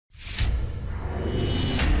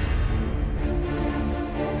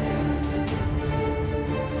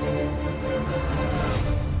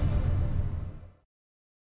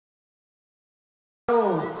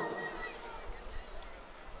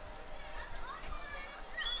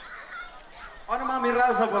Bueno, más mi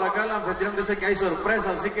raza, por acá el anfitrión dice que hay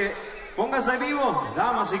sorpresa, así que pónganse vivo,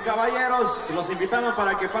 damas y caballeros. Los invitamos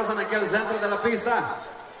para que pasen aquí al centro de la pista.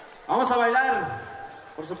 Vamos a bailar.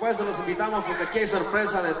 Por supuesto, los invitamos porque aquí hay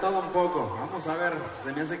sorpresa de todo un poco. Vamos a ver,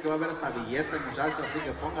 se me hace que va a haber hasta billete, muchachos, así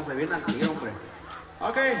que pónganse bien al tiro, hombre.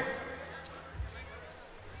 Ok.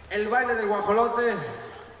 El baile del guajolote,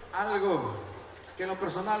 algo que en lo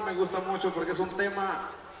personal me gusta mucho porque es un tema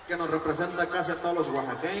que nos representa casi a todos los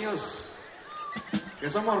oaxaqueños, que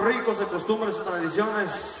somos ricos de costumbres y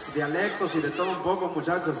tradiciones, dialectos y de todo un poco,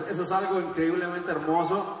 muchachos. Eso es algo increíblemente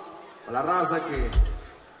hermoso. A la raza que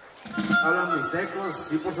hablan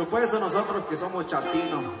mixtecos y por supuesto nosotros que somos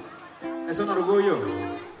chatinos. Es un orgullo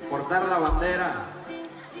portar la bandera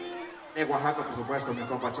de Oaxaca, por supuesto, mi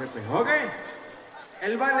compa Chepe. Ok,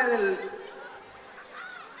 el baile del...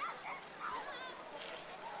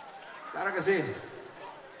 Claro que sí.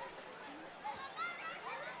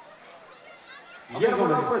 Y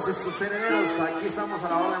bueno, pues sus herederos, aquí estamos a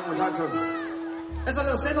la orden, muchachos. Eso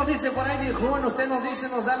de usted nos dice por ahí, viejón, usted nos dice,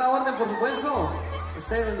 nos da la orden, por supuesto.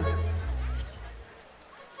 Usted...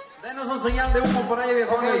 Denos un señal de humo por ahí,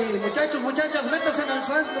 viejón. Okay, muchachos, muchachas, métanse en el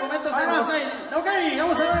centro, métanse en el centro. Ok,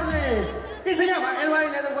 vamos a darle. Y se llama el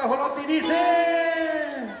baile del guajolote y dice...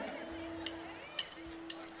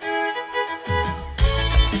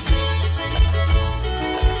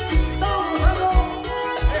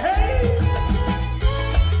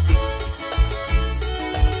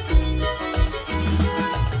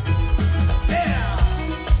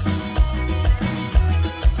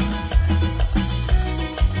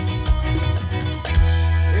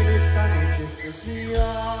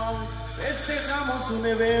 Festejamos un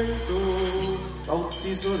evento,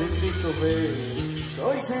 bautizo de Christopher,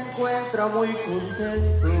 hoy se encuentra muy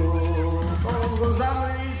contento, todos gozando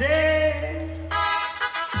y dice...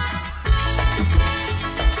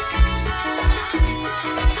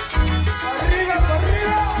 ¡Arriba, para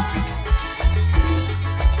arriba!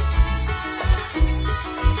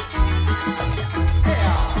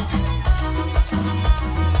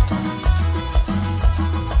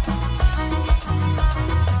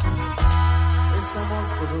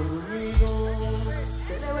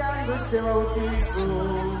 Celebrando este bautizo,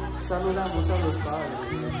 saludamos a los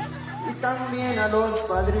padres y también a los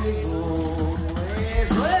padrinos.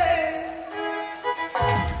 ¡Eso es!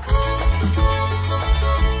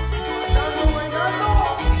 ¡Bailando,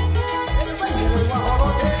 bailando! ¡El baile del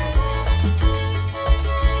guajolote!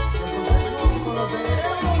 Por supuesto, con los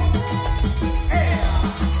herederos. ¡Ea!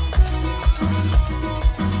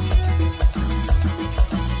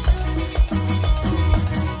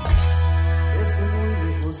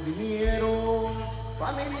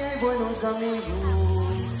 Familia y buenos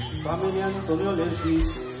amigos, familia Antonio les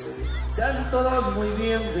dice, sean todos muy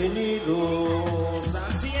bienvenidos.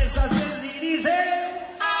 Así es, y dice...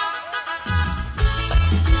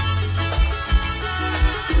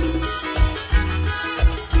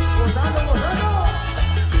 ¡Gozando, gozando!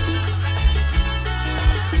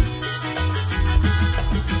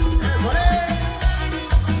 ¡Eso es!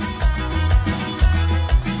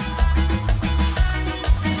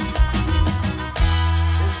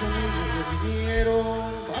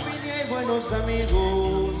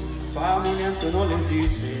 Amigos, familia Antonio les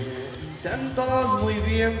dice, sean todos muy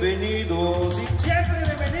bienvenidos y siempre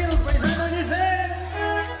bienvenidos, paisanos, dice.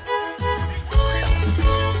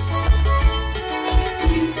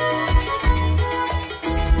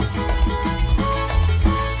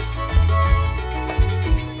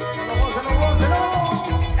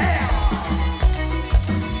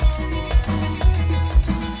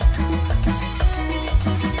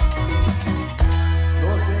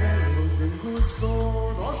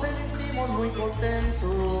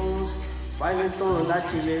 Baile toda la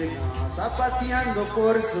chilena, zapateando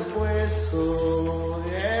por supuesto.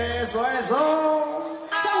 Eso, eso.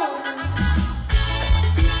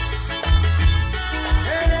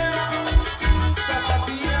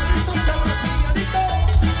 Zapateadito, zapateadito.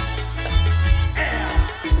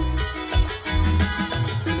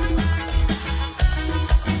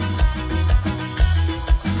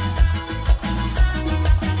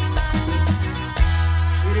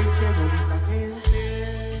 Miren qué bonita gente.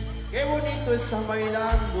 Qué bonito están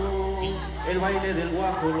bailando el baile del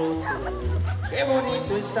guajolote. Qué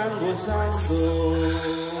bonito están gozando.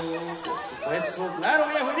 Pues claro,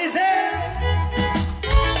 viejo, y dice...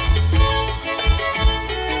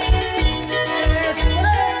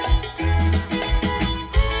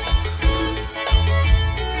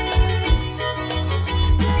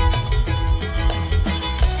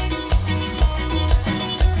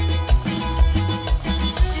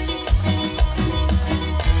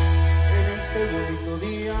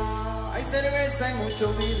 hay cerveza y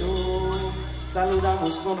mucho vino.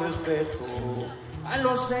 Saludamos con respeto a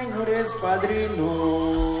los señores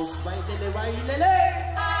padrinos. Bailele, bailele.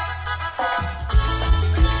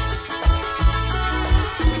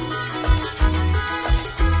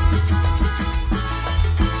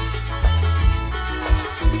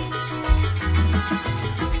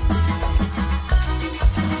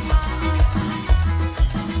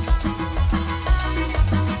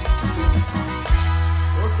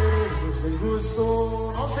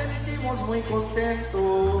 Nos sentimos muy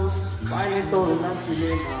contentos, baile toda la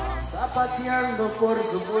chilena, zapateando por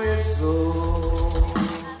supuesto.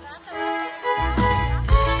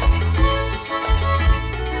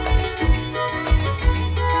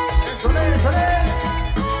 ¡Échale, échale!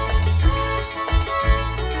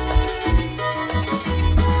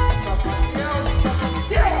 ¡Zapateo,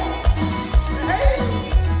 zapateo! ¡Hey!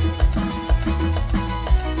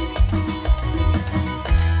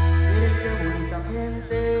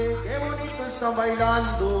 Qué bonito están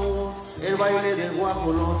bailando el baile del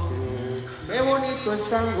guajolote, qué bonito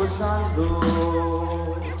están gozando.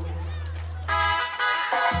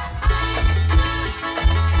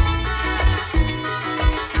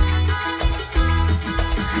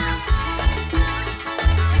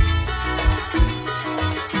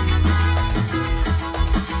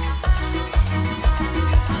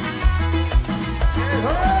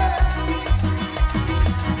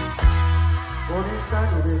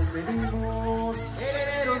 Nos despedimos, el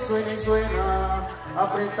enero suena y suena,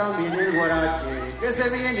 apretan bien el guarache, que se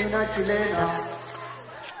viene una chilena.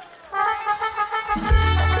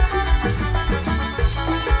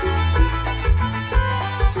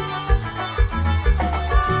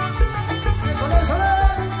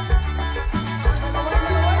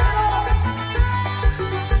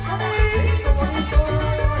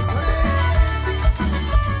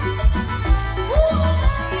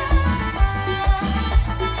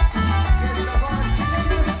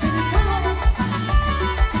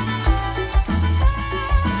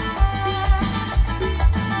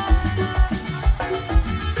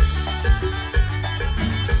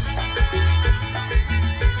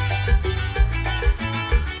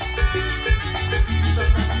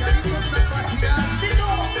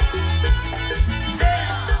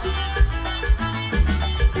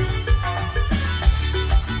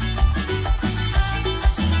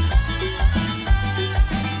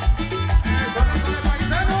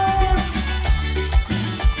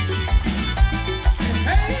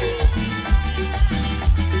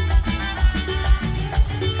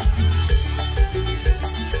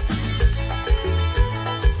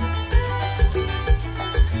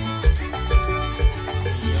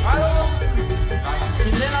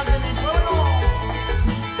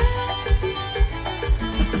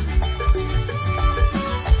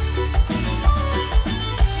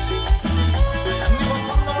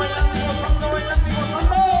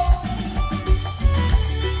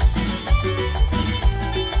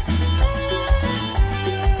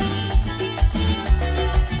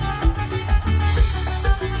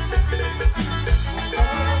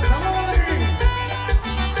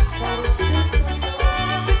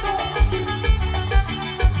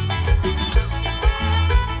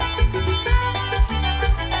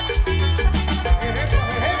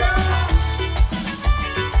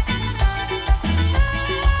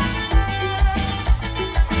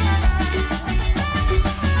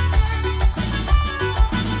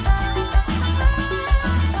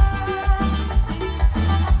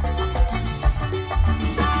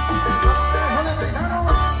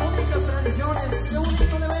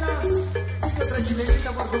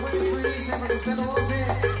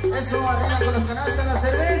 Eso, arriba con las canastas, la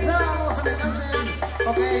cerveza, vamos a meterse,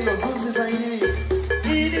 ok, los dulces ahí,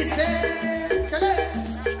 y dice, ¡chale!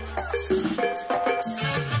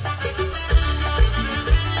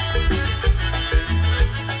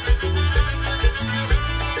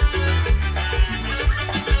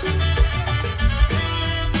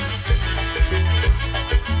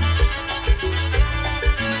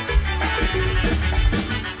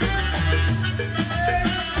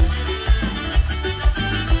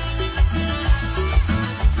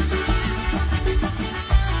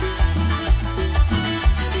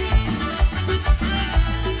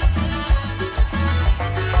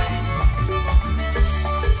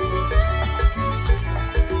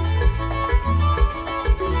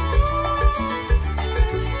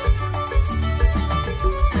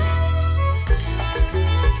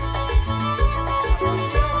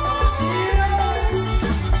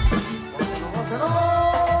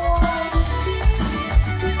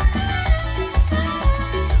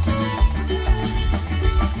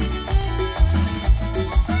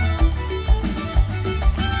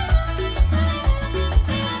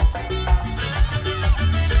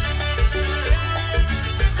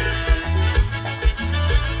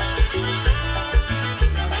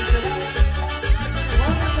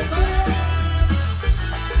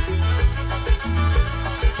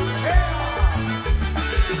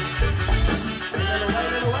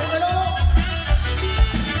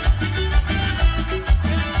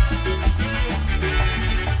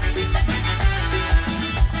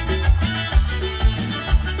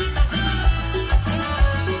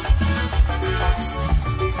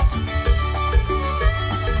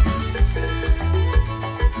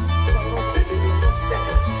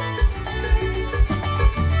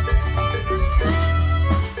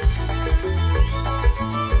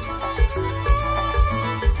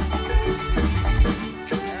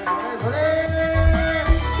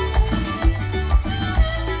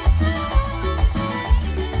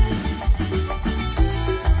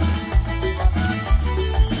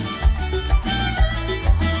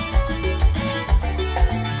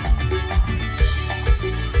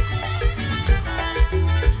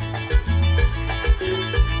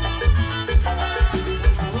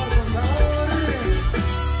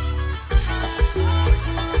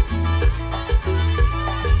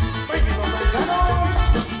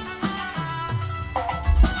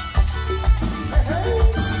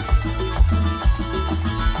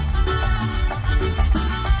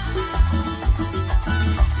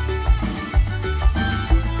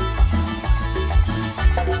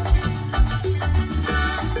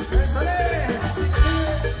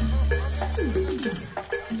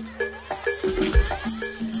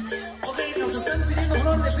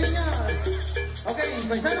 Ok,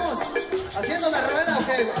 paisanos, haciendo la rueda, ok,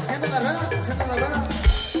 haciendo la rueda, haciendo la rueda.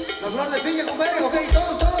 La flor de piña, compadre, ok,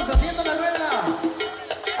 todos haciendo la rueda.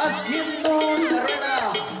 Haciendo la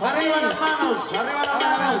rueda. Arriba las manos, arriba las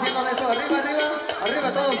manos. Haciendo eso,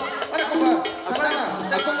 arriba todos. Ahora, compa, Santana,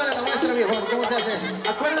 usted póngale la muestra, viejo, ¿cómo se hace?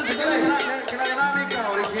 Acuérdense que la dinámica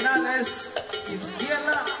original es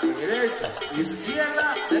izquierda, derecha,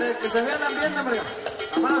 izquierda, derecha. Que se vea el ambiente, hombre.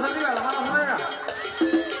 Las manos arriba, las manos arriba.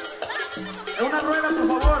 Es una rueda, por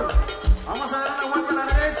favor. Vamos a dar una vuelta a la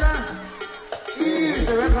derecha y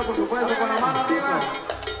viceversa, por supuesto, con la mano arriba.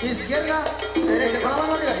 Izquierda, derecha, con la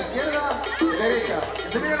mano arriba, izquierda, derecha. Que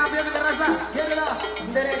se mire el ambiente de raza.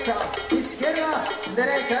 Izquierda,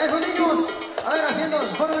 derecha. Esos niños, a ver, haciendo,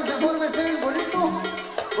 fórmense,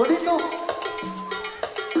 bonito.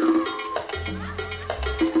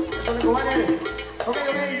 Eso de comadre. Ok,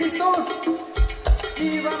 listos.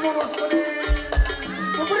 Y vámonos con el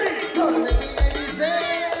popurrí.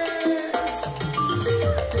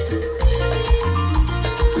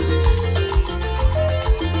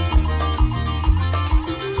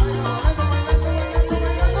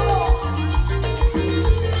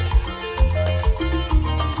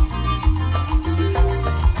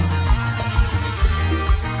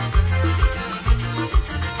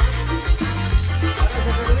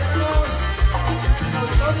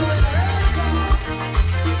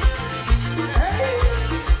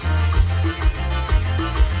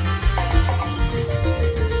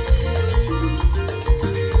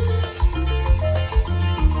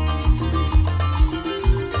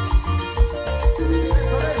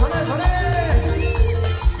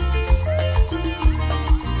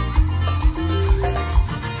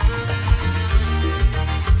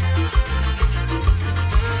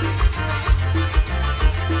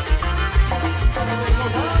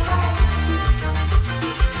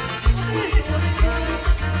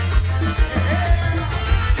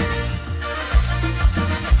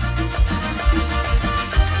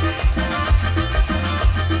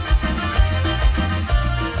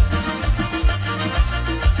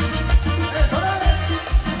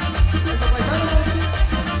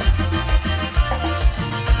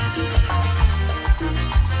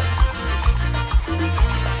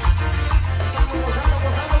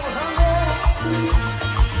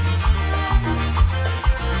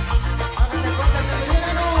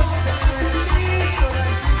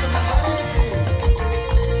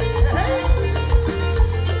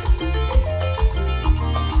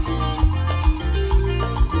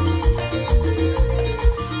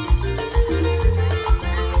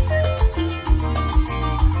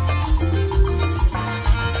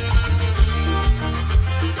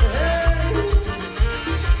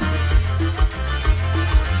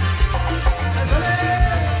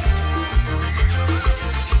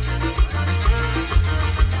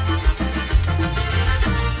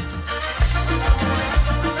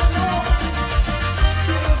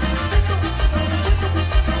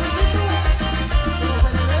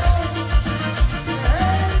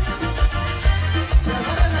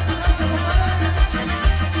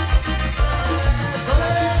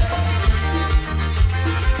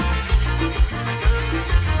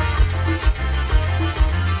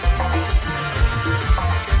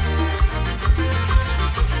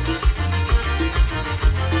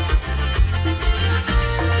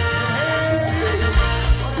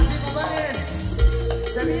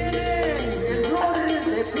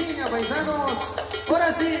 De piña y dice.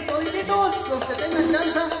 Ahora sí, todititos, los que tengan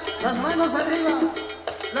chance, las manos arriba,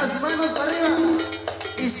 las manos para arriba,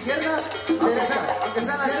 izquierda, derecha. Aunque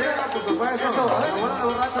sea la chela, por supuesto. Eso, a ver. Las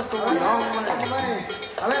borrachas como yo, hombre.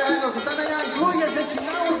 A ver, los que están allá, inclúyense,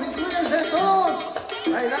 chingados, inclúyense todos.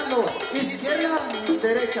 Ahí dando, izquierda,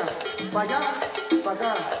 derecha, para allá, para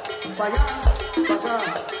acá, para allá, para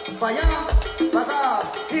acá, para allá, para acá.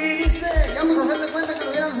 Y dice, ya vamos a hacer de cuenta que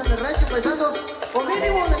lo viéramos en el rancho, paisanos, o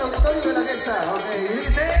mínimo en el auditorio de la Guerza. Ok, y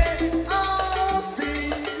dice, así.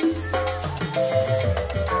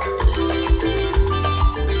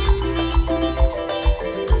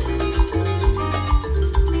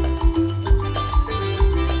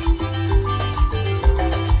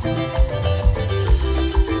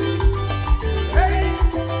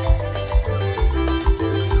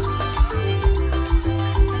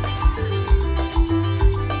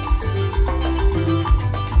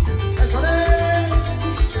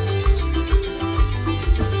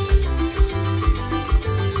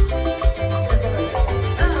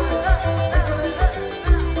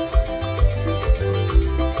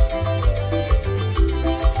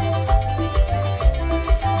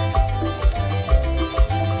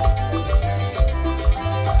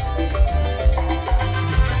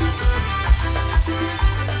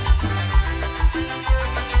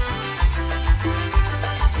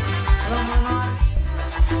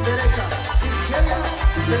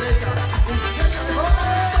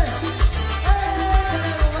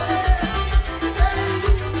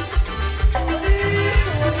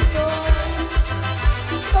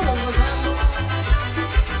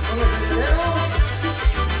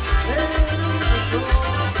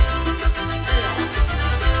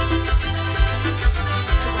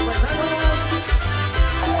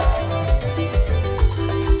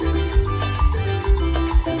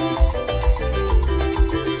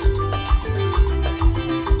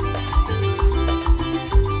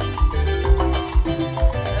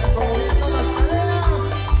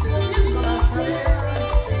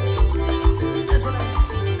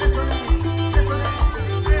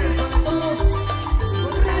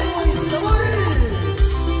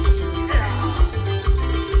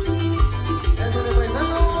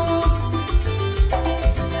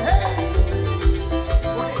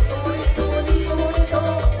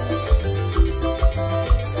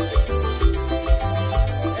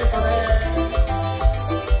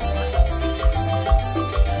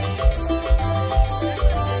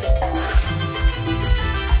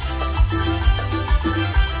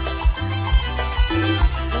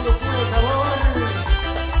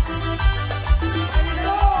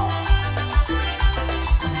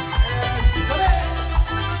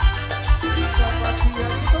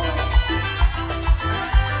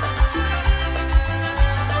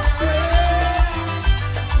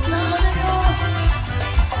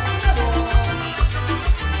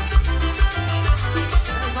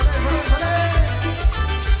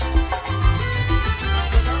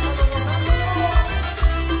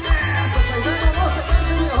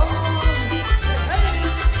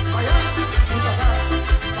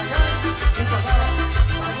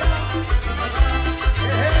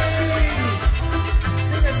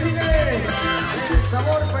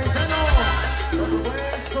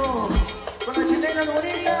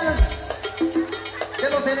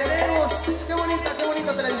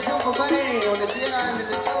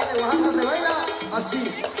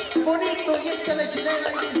 bonito y échale chilena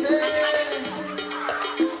y dice.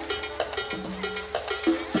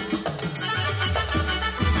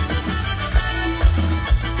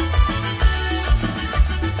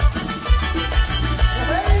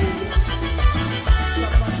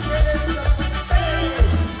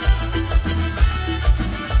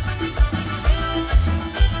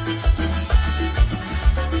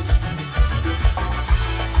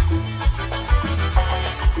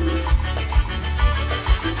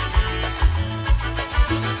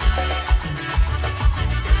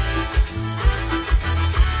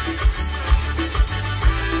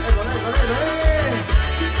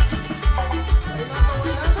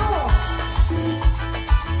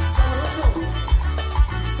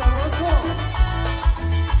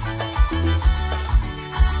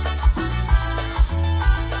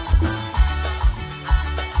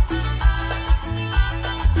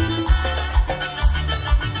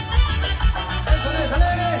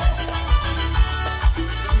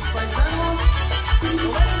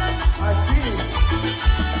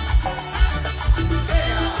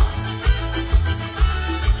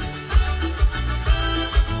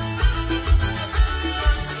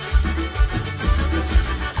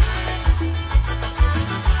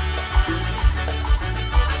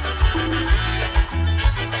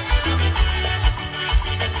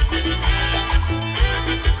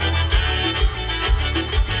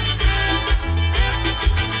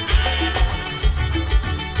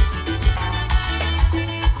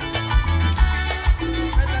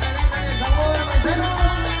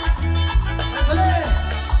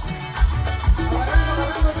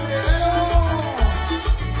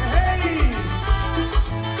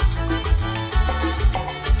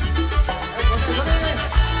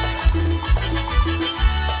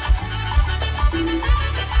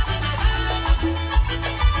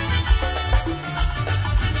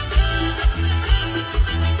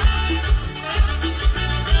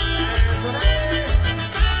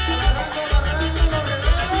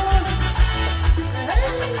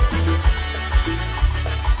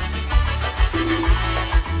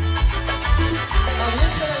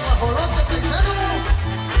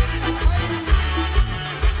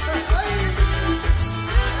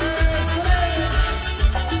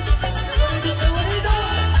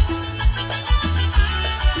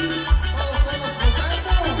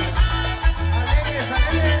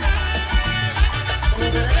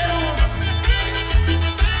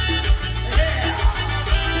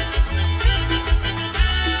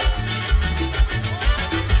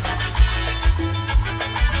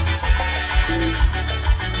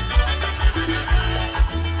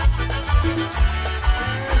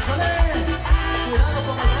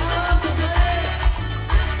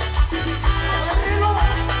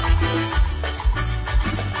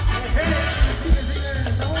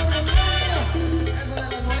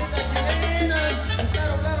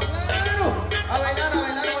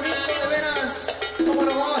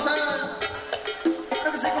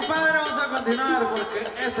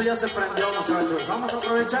 Esto ya se prendió, muchachos. Vamos a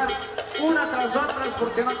aprovechar una tras otras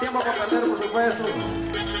porque no hay tiempo para perder, por supuesto.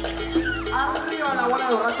 Arriba la bola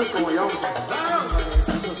de borrachos como yo, muchachos. ¡Vamos!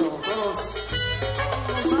 Todos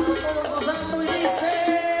gozando y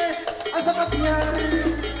dice a zapatear.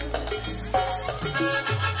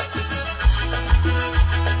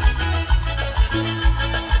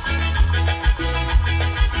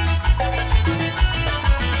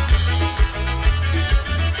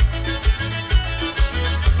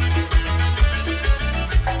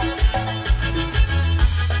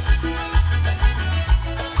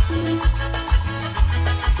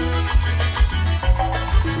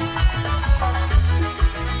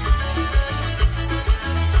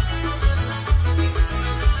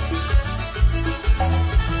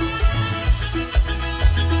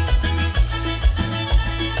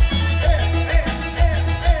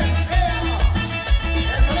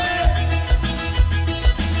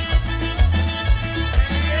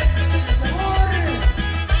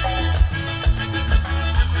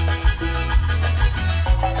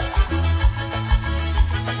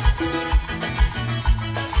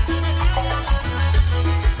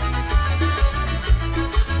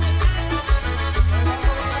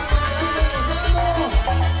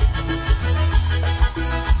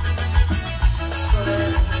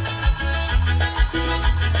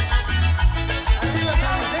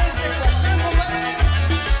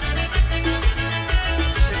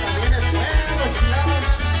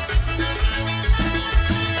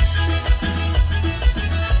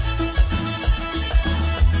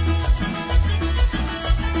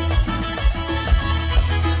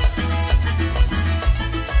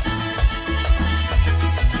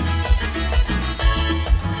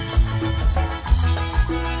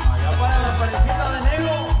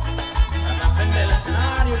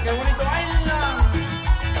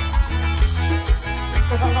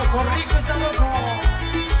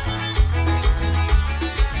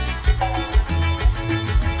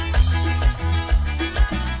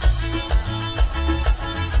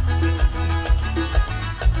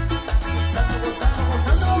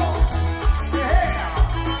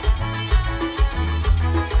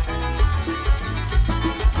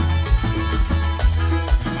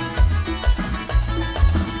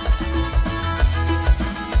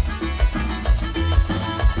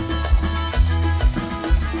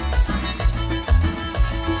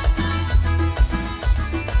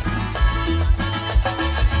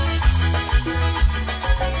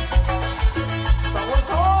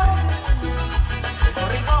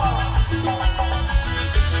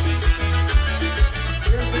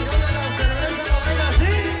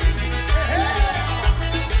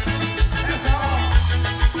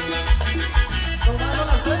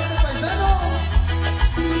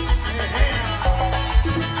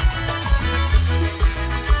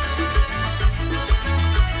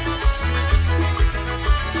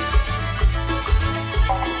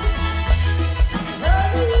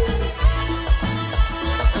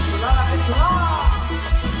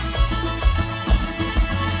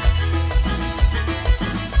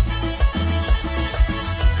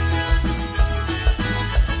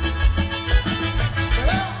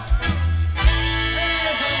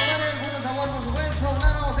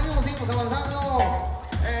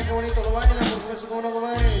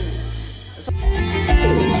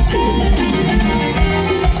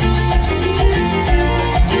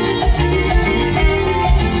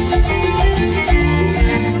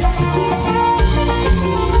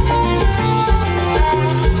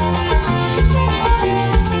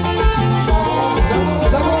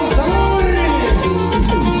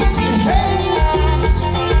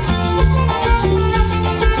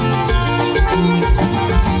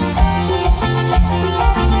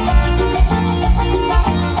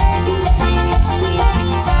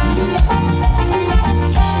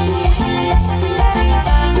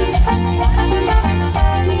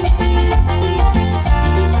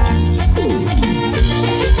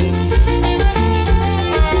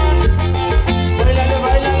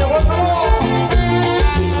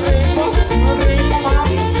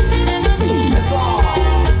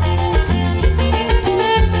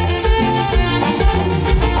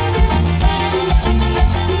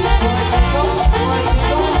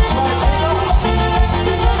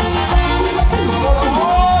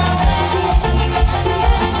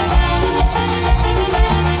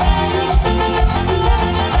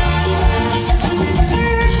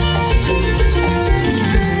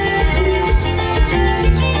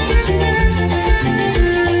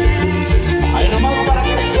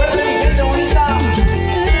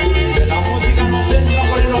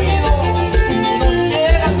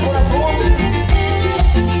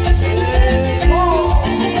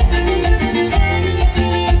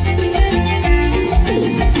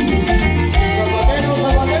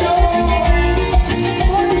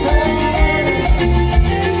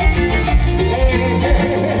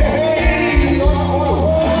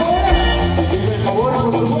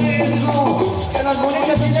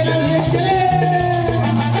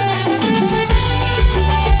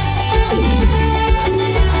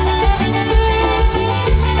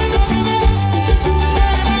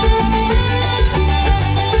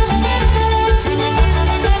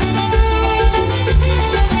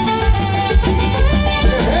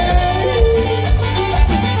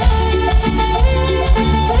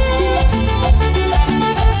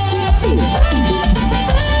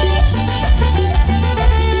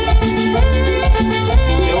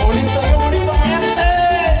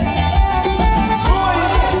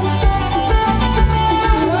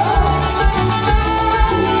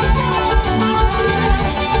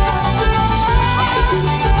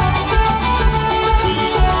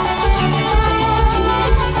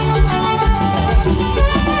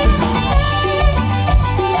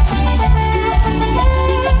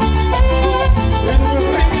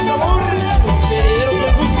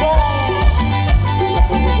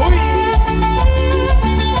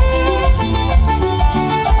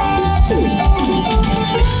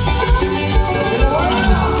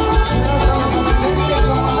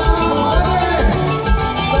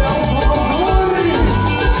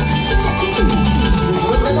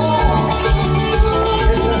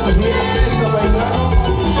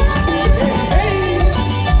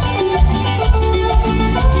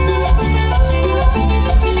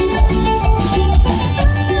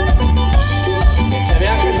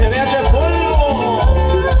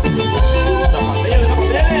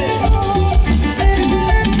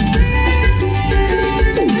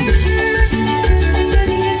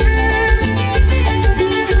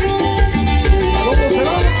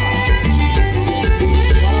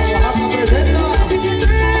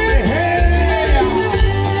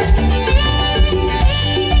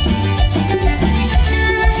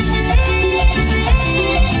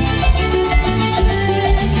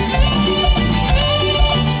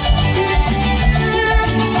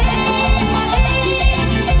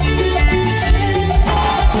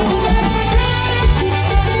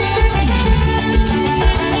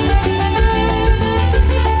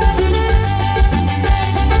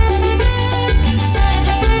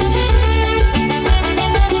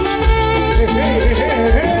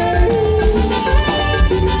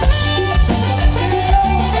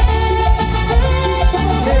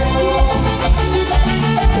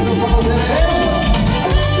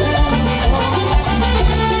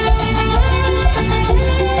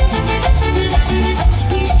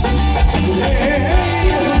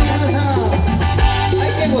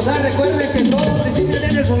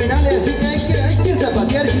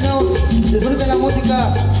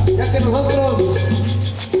 ya que nosotros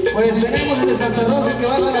pues tenemos el Santa Rosa que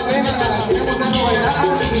vale la pena, queremos verlo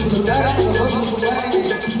bailar, disfrutar, nosotros jugar,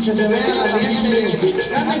 que se vea el ambiente,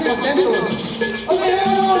 están contentos. Ok,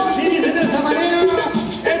 vámonos, y dicen de esta manera,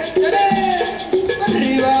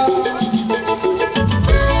 arriba.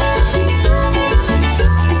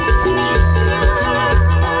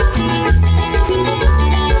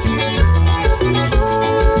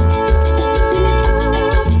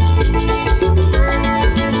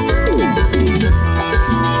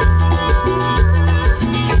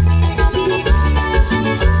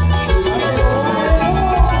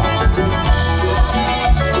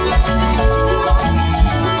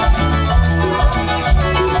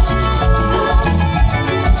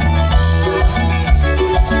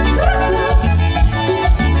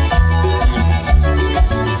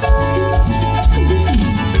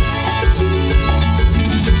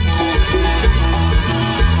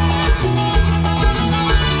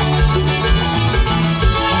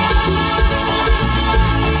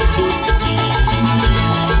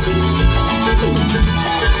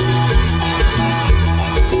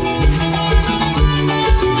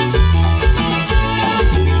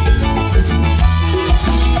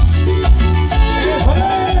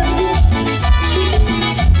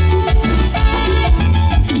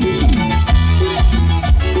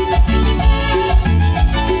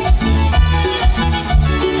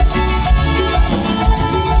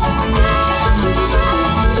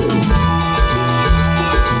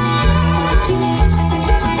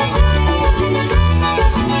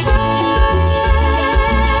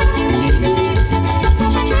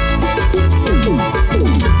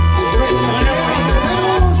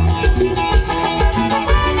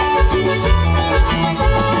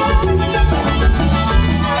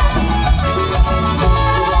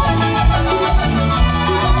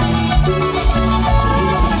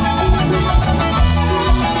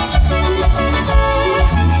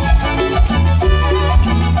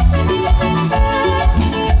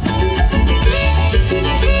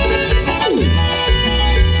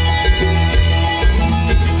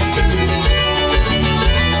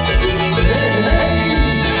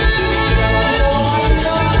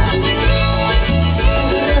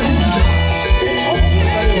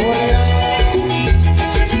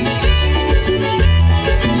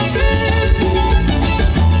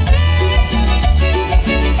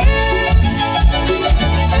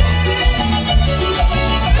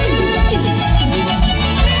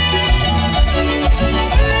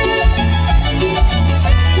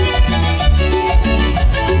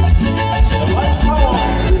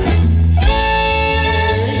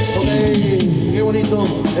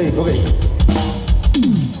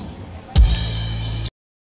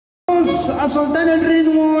 vamos a soltar el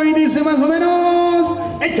ritmo y dice más o menos,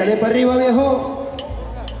 échale para arriba, viejo.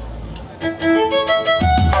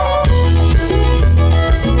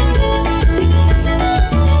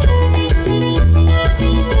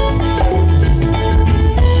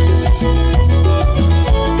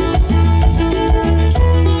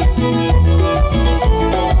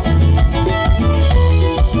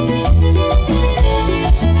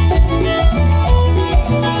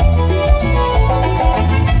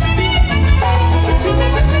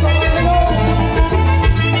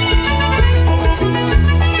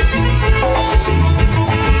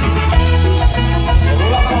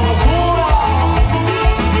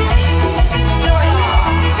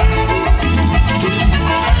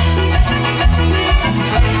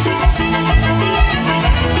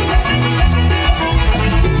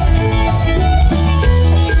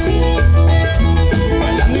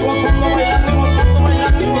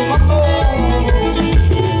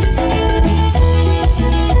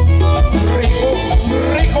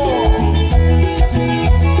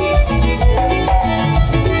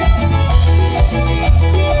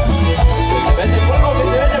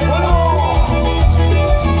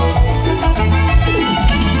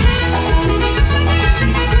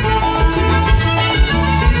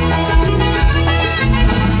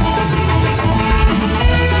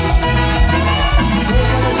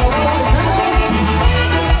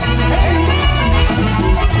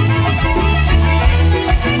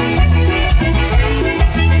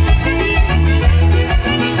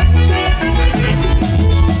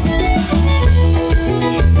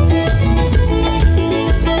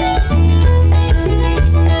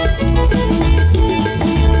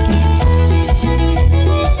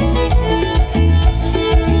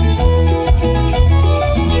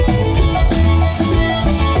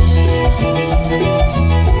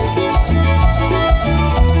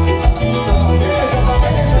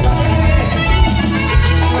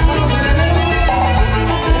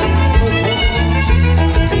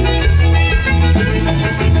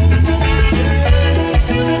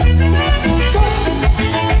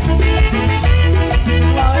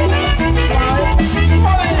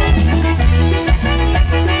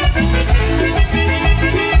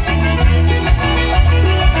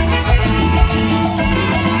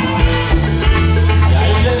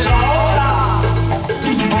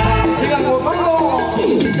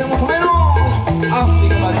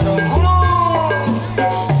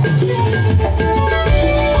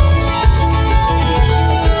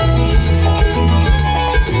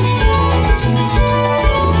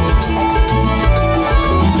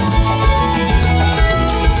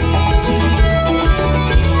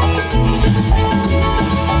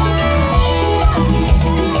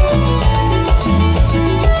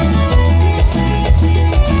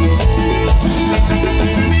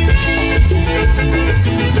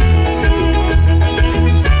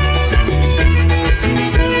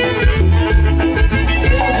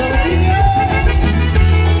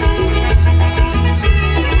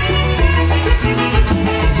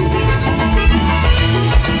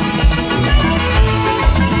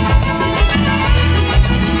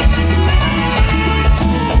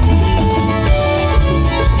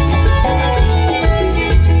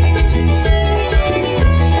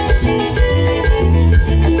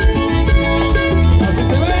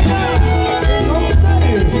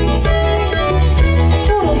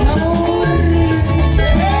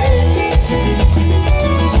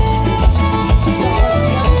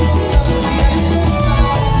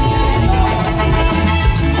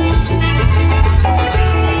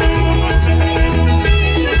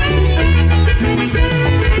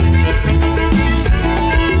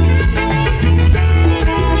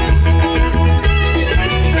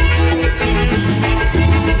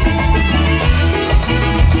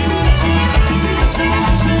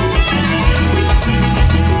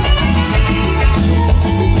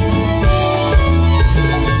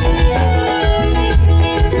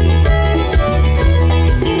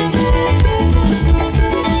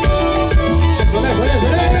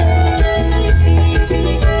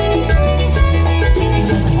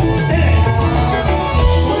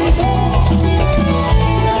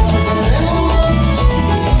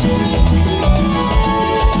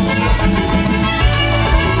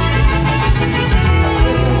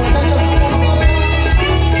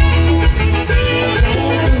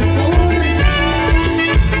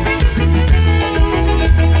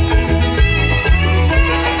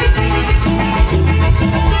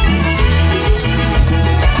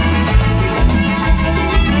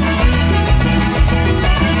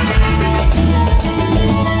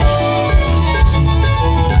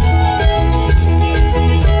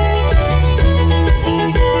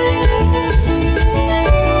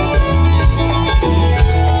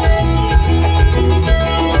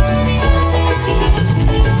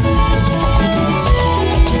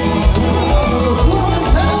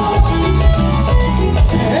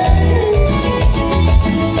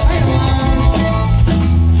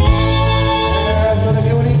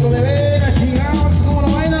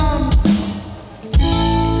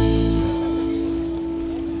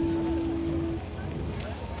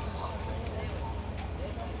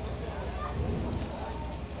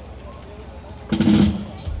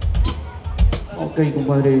 Ok,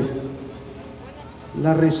 compadre.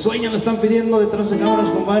 La risueña la están pidiendo detrás de cámaras,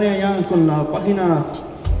 compadre, allá con la página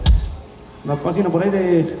por ahí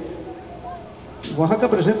de Oaxaca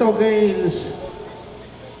presenta, ok.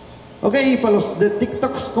 Ok, para los de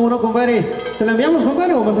TikToks, ¿cómo no, compadre? ¿Se la enviamos,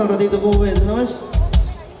 compadre, o más al ratito, cómo ves, no ves?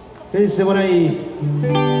 ¿Qué dice por ahí?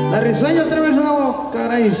 La risueña otra vez, no,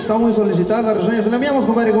 caray, está muy solicitada la risueña. Se la enviamos,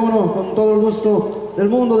 compadre, cómo no, con todo el gusto del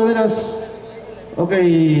mundo, de veras. Ok,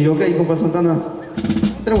 compadre Santana.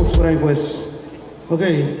 Tenemos por ahí, pues. Ok,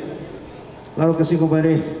 claro que sí,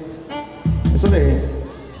 compadre. Eso de...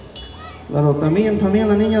 Claro, también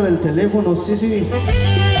la niña del teléfono, sí.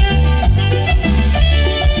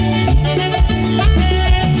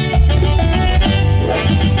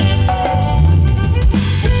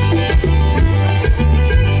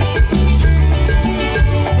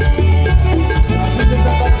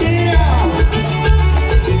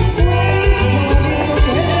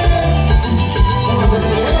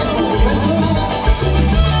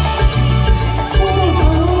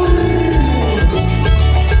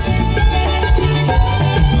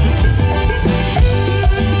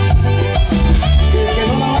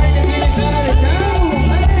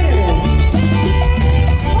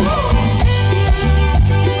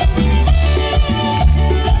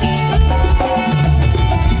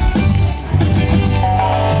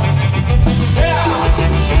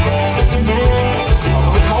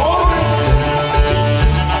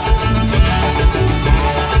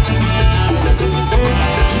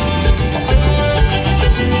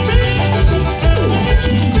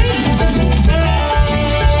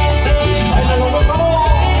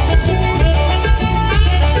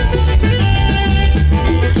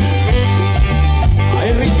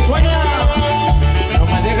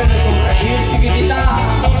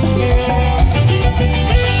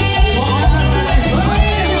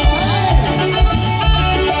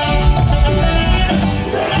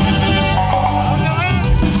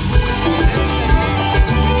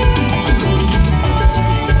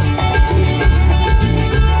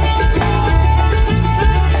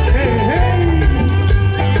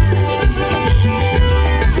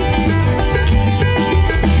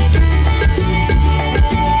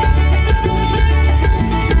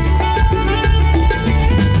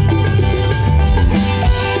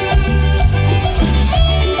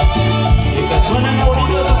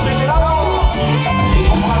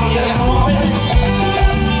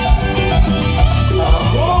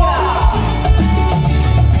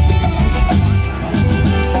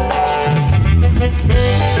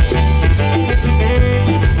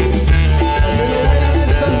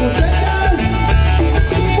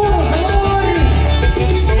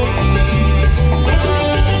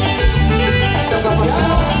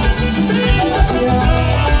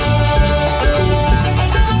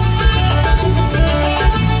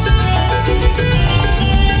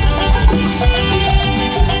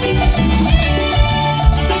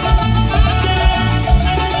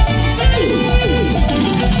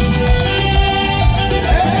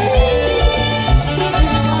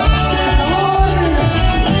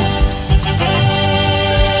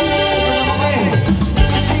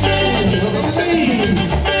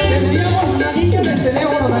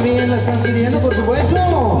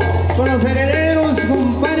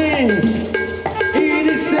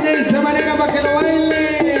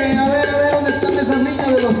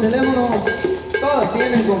 Teléfonos, todas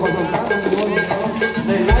tienen con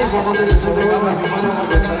del iPhone, no se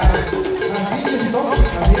les